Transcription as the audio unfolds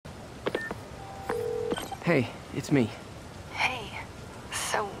Hey, it's me. Hey,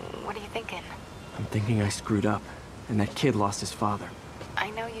 so what are you thinking? I'm thinking I screwed up, and that kid lost his father. I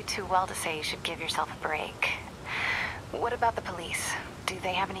know you too well to say you should give yourself a break. What about the police? Do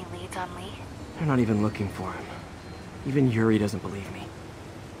they have any leads on Lee? They're not even looking for him. Even Yuri doesn't believe me.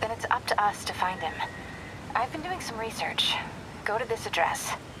 Then it's up to us to find him. I've been doing some research. Go to this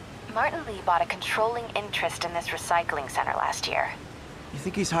address. Martin Lee bought a controlling interest in this recycling center last year. You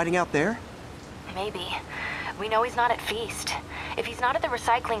think he's hiding out there? Maybe. We know he's not at Feast. If he's not at the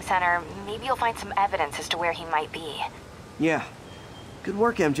recycling center, maybe you'll find some evidence as to where he might be. Yeah. Good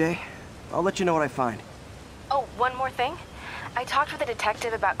work, MJ. I'll let you know what I find. Oh, one more thing. I talked with a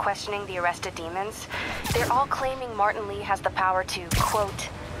detective about questioning the arrested demons. They're all claiming Martin Lee has the power to, quote,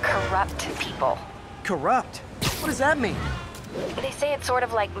 corrupt people. Corrupt? What does that mean? They say it's sort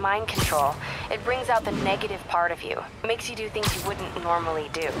of like mind control. It brings out the negative part of you. Makes you do things you wouldn't normally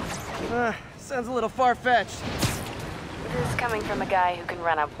do. Sounds a little far-fetched. This is coming from a guy who can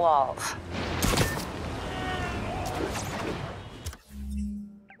run up walls.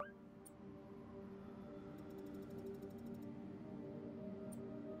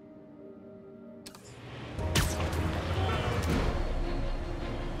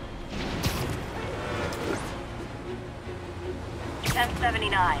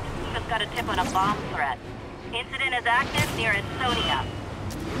 Just got a tip on a bomb threat. Incident is active near Insomniac.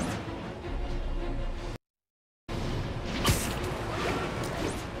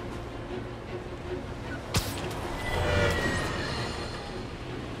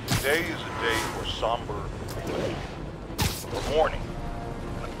 Today is a day for somber reflection, for mourning,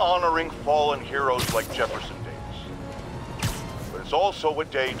 and honoring fallen heroes like Jefferson Davis. But it's also a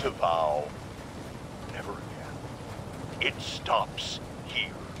day to vow never again. It stops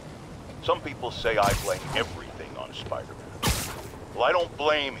here. Some people say I blame everything on Spider-Man. Well, I don't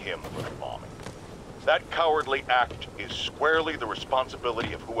blame him for the bombing. That cowardly act is squarely the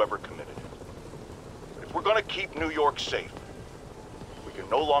responsibility of whoever committed it. But if we're gonna keep New York safe, we can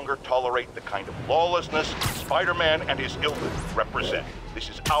no longer tolerate the kind of lawlessness Spider-Man and his ilk represent. This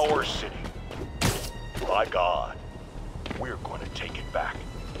is our city. By God, we're going to take it back.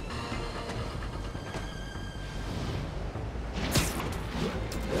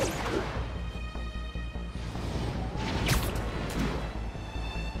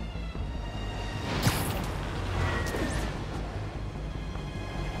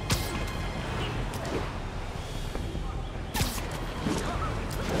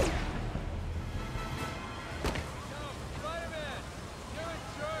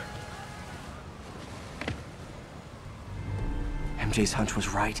 MJ's hunch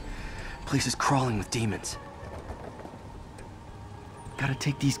was right. Place is crawling with demons. Gotta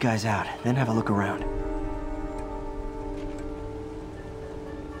take these guys out, then have a look around.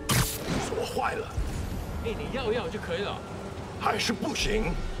 锁坏了。你要就可以了。还是不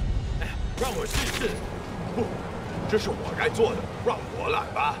行。让我试试。不，这是我该做的，让我来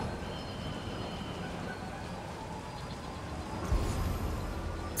吧。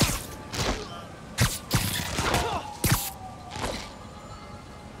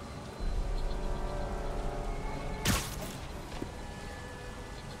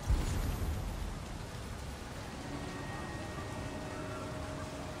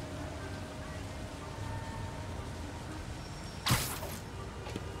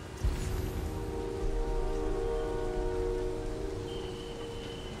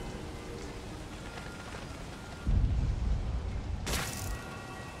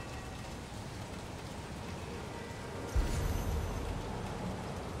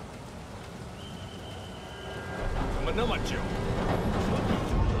那么久，说地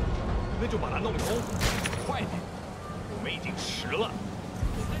主了，那就把它弄通，快点，我们已经迟了。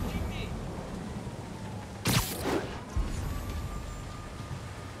我在听你。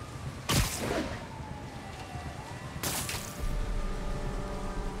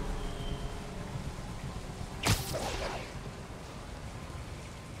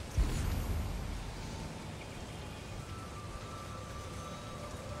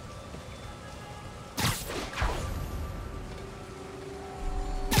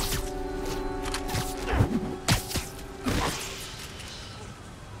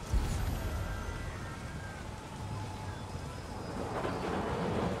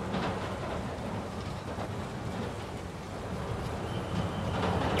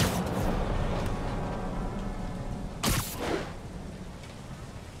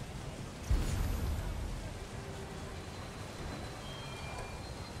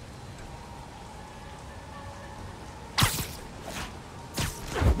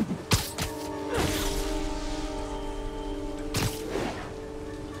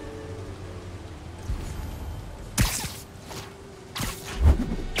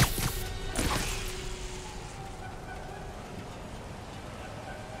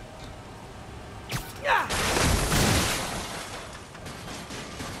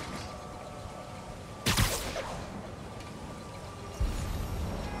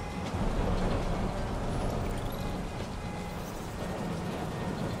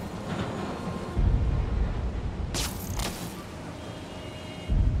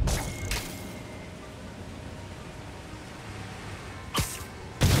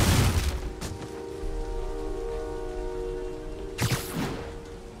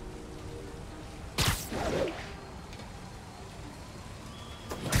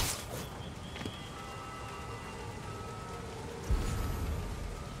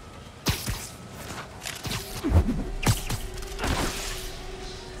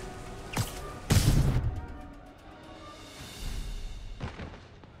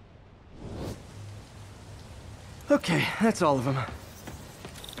Okay, that's all of them.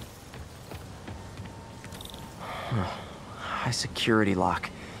 High security lock.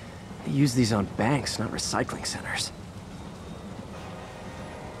 They use these on banks, not recycling centers.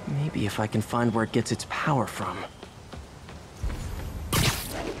 Maybe if I can find where it gets its power from.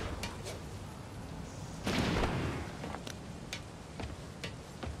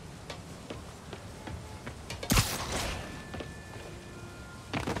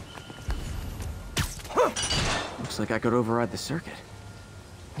 Looks like I could override the circuit.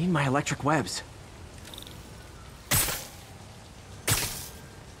 Need my electric webs.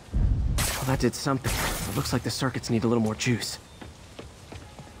 Well, that did something. It looks like the circuits need a little more juice.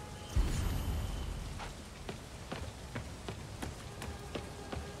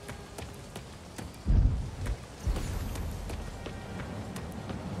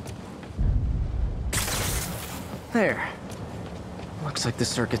 There. Looks like the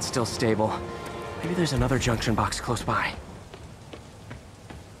circuit's still stable. Maybe there's another junction box close by.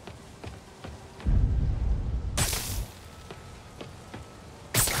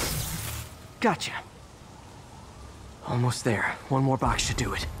 Gotcha. Almost there. One more box should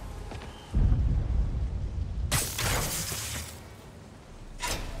do it.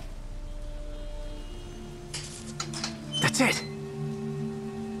 That's it!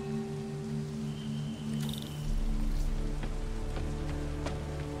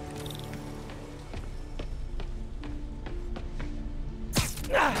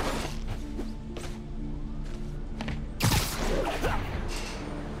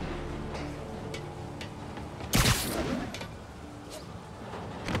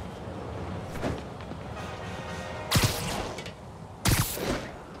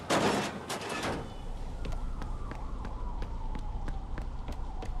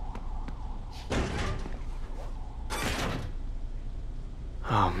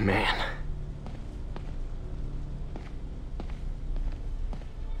 Oh, man.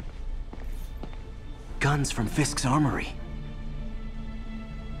 Guns from Fisk's armory.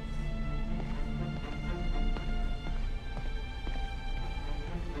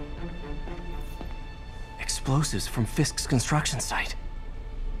 Explosives from Fisk's construction site.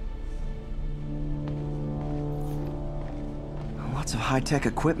 Lots of high-tech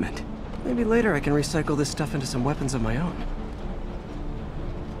equipment. Maybe later I can recycle this stuff into some weapons of my own.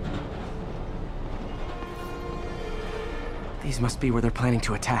 These must be where they're planning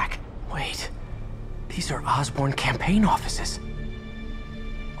to attack. Wait, these are Osborn campaign offices.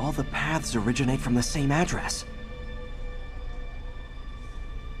 All the paths originate from the same address.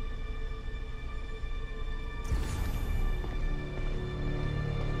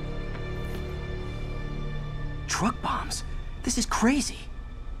 Truck bombs? This is crazy.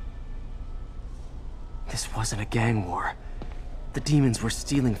 This wasn't a gang war. The demons were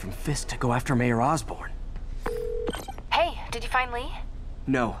stealing from Fisk to go after Mayor Osborn. Hey, did you find Lee?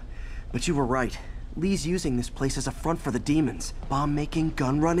 No, but you were right. Lee's using this place as a front for the demons. Bomb making,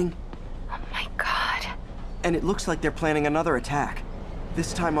 gun running. Oh my god. And it looks like they're planning another attack.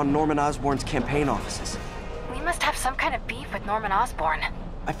 This time on Norman Osborn's campaign offices. We must have some kind of beef with Norman Osborn.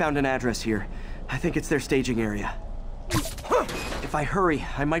 I found an address here. I think it's their staging area. If I hurry,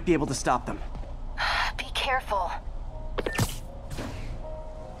 I might be able to stop them. Be careful.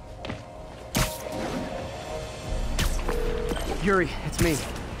 Yuri, it's me.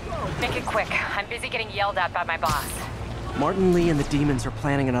 Make it quick. I'm busy getting yelled at by my boss. Martin Lee and the demons are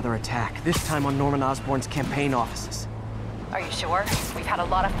planning another attack, this time on Norman Osborn's campaign offices. Are you sure? We've had a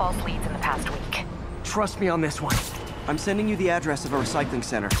lot of false leads in the past week. Trust me on this one. I'm sending you the address of a recycling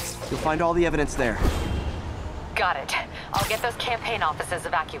center. You'll find all the evidence there. Got it. I'll get those campaign offices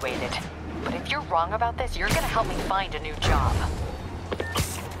evacuated. But if you're wrong about this, you're gonna help me find a new job.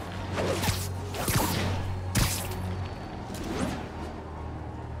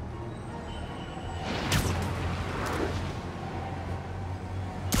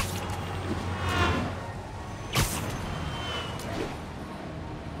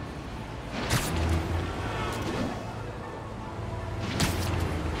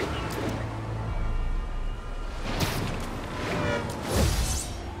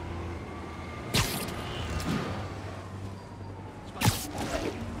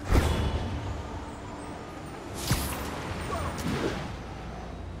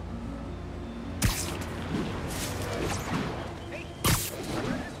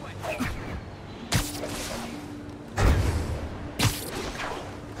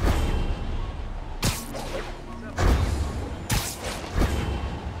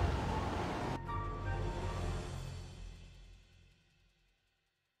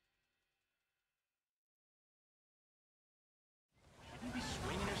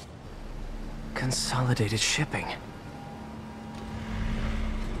 Consolidated shipping.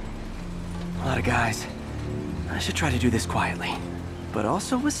 A lot of guys. I should try to do this quietly, but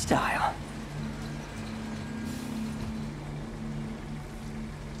also with style.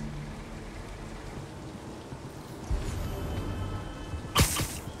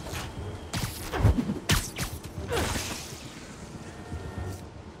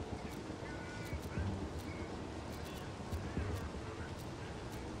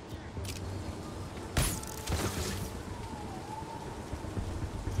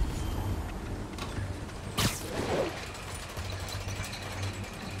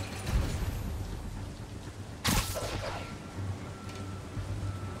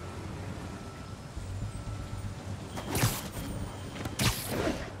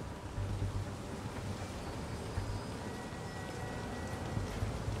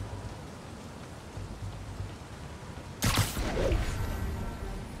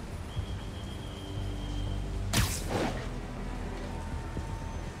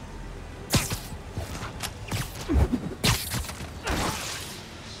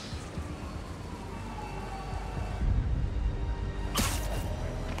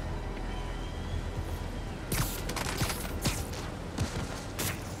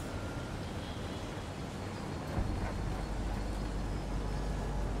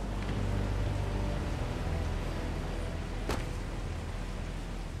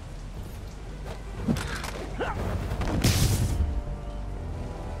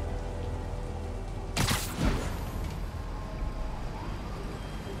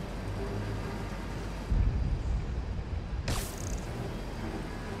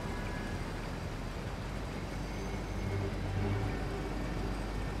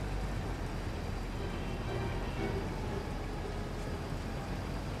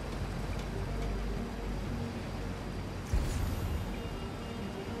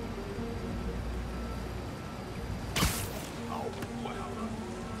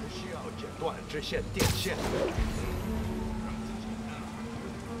支线电线。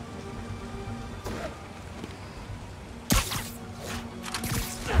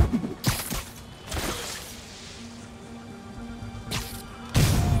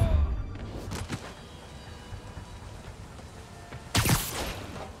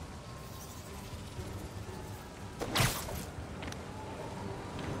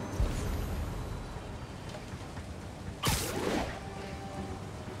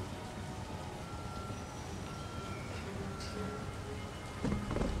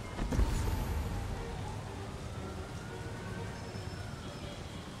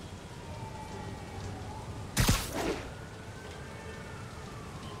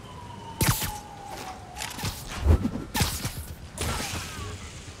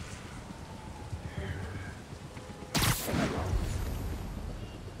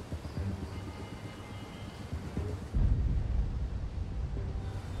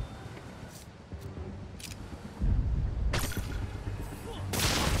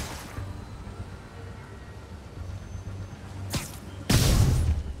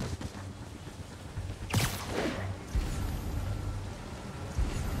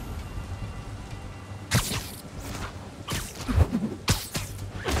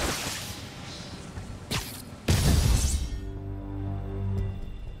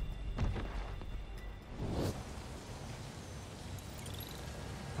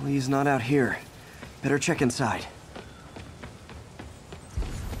Lee's not out here. Better check inside.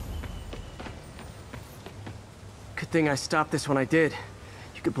 Good thing I stopped this when I did.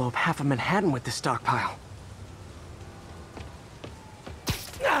 You could blow up half of Manhattan with this stockpile.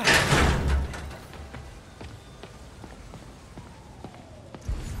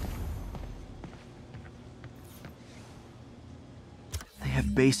 They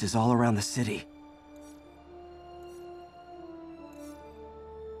have bases all around the city.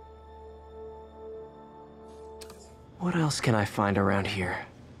 What else can I find around here?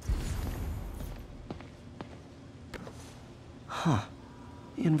 Huh.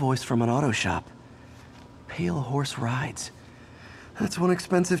 Invoice from an auto shop. Pale Horse Rides. That's one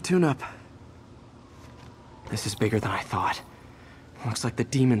expensive tune-up. This is bigger than I thought. Looks like the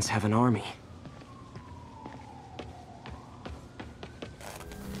demons have an army.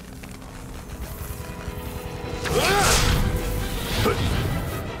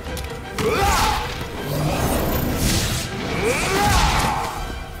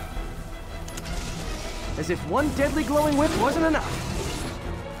 As if one deadly glowing whip wasn't enough.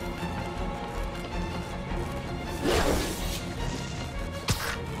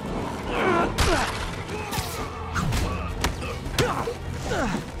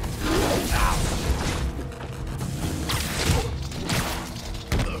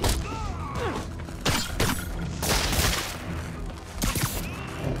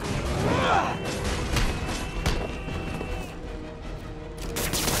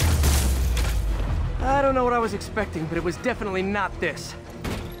 was expecting, but it was definitely not this.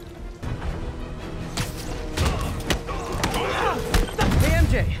 Hey,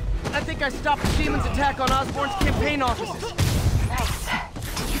 MJ. I think I stopped the demon's attack on Osborn's campaign offices. Nice.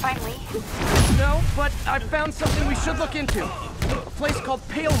 Did you find Lee? No, but I found something we should look into. A place called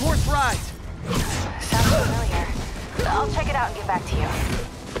Pale Horse Rides. Sounds familiar. I'll check it out and get back to you.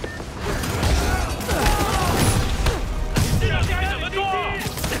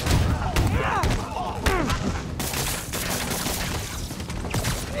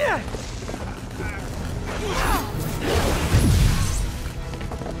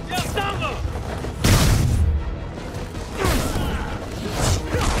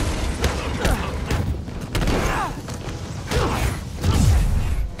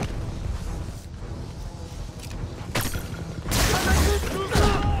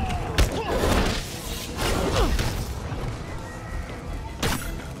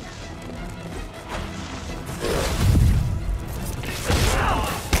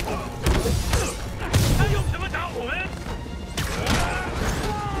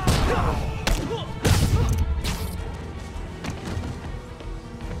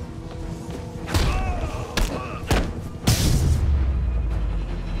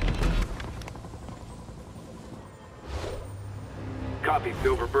 Copy,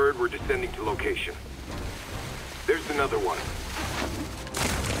 Silverbird. We're descending to location. There's another one.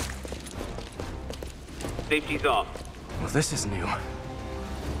 Safety's off. Well, this is new.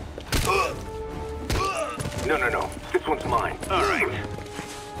 No. This one's mine. All right.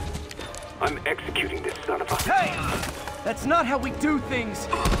 I'm executing this son of a... Hey! That's not how we do things!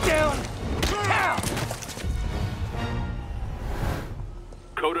 Down! Down!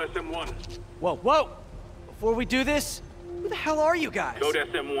 Code SM1. Whoa, whoa! Before we do this, who the hell are you guys? Code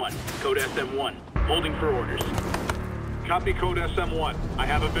SM1. Code SM1. Holding for orders. Copy Code SM1. I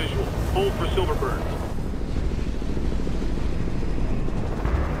have a visual. Hold for Silverbird.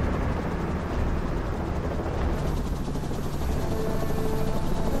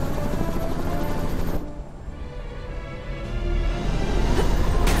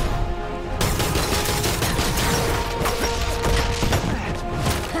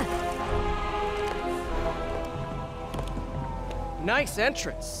 Nice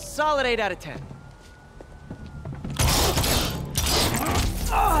entrance. Solid 8 out of 10.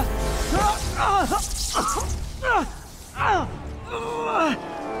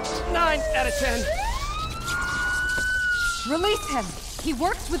 9 out of 10. Release him! He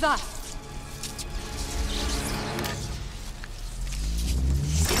works with us!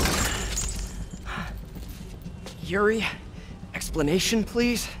 Yuri, explanation,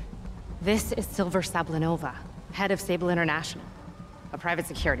 please? This is Silver Sablinova, head of Sable International, a private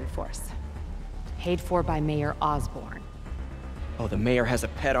security force. Paid for by Mayor Osborn. Oh, the mayor has a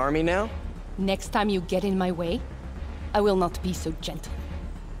pet army now? Next time you get in my way, I will not be so gentle.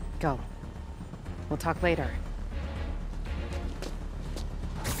 Go. We'll talk later.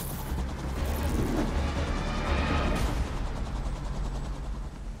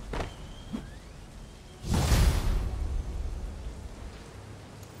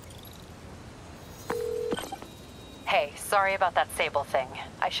 Hey, sorry about that Sable thing.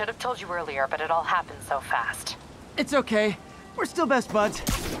 I should have told you earlier, but it all happened so fast. It's okay. We're still best buds.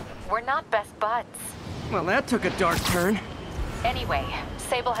 We're not best buds. Well, that took a dark turn. Anyway,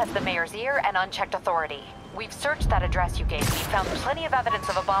 Sable has the mayor's ear and unchecked authority. We've searched that address you gave me, found plenty of evidence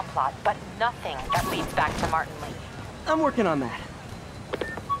of a bomb plot, but nothing that leads back to Martin Lee. I'm working on that.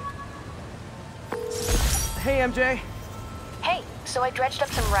 Hey, MJ. Hey, so I dredged up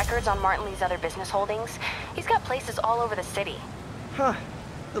some records on Martin Lee's other business holdings. He's got places all over the city. Huh.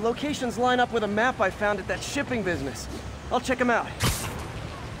 The locations line up with a map I found at that shipping business. I'll check them out.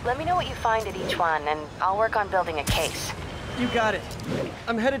 Let me know what you find at each one, and I'll work on building a case. You got it.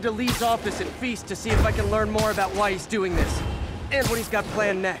 I'm headed to Lee's office at Feast to see if I can learn more about why he's doing this. And what he's got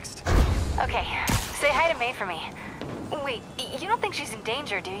planned next. Okay, say hi to May for me. Wait, you don't think she's in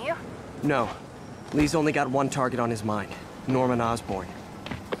danger, do you? No. Lee's only got one target on his mind. Norman Osborn.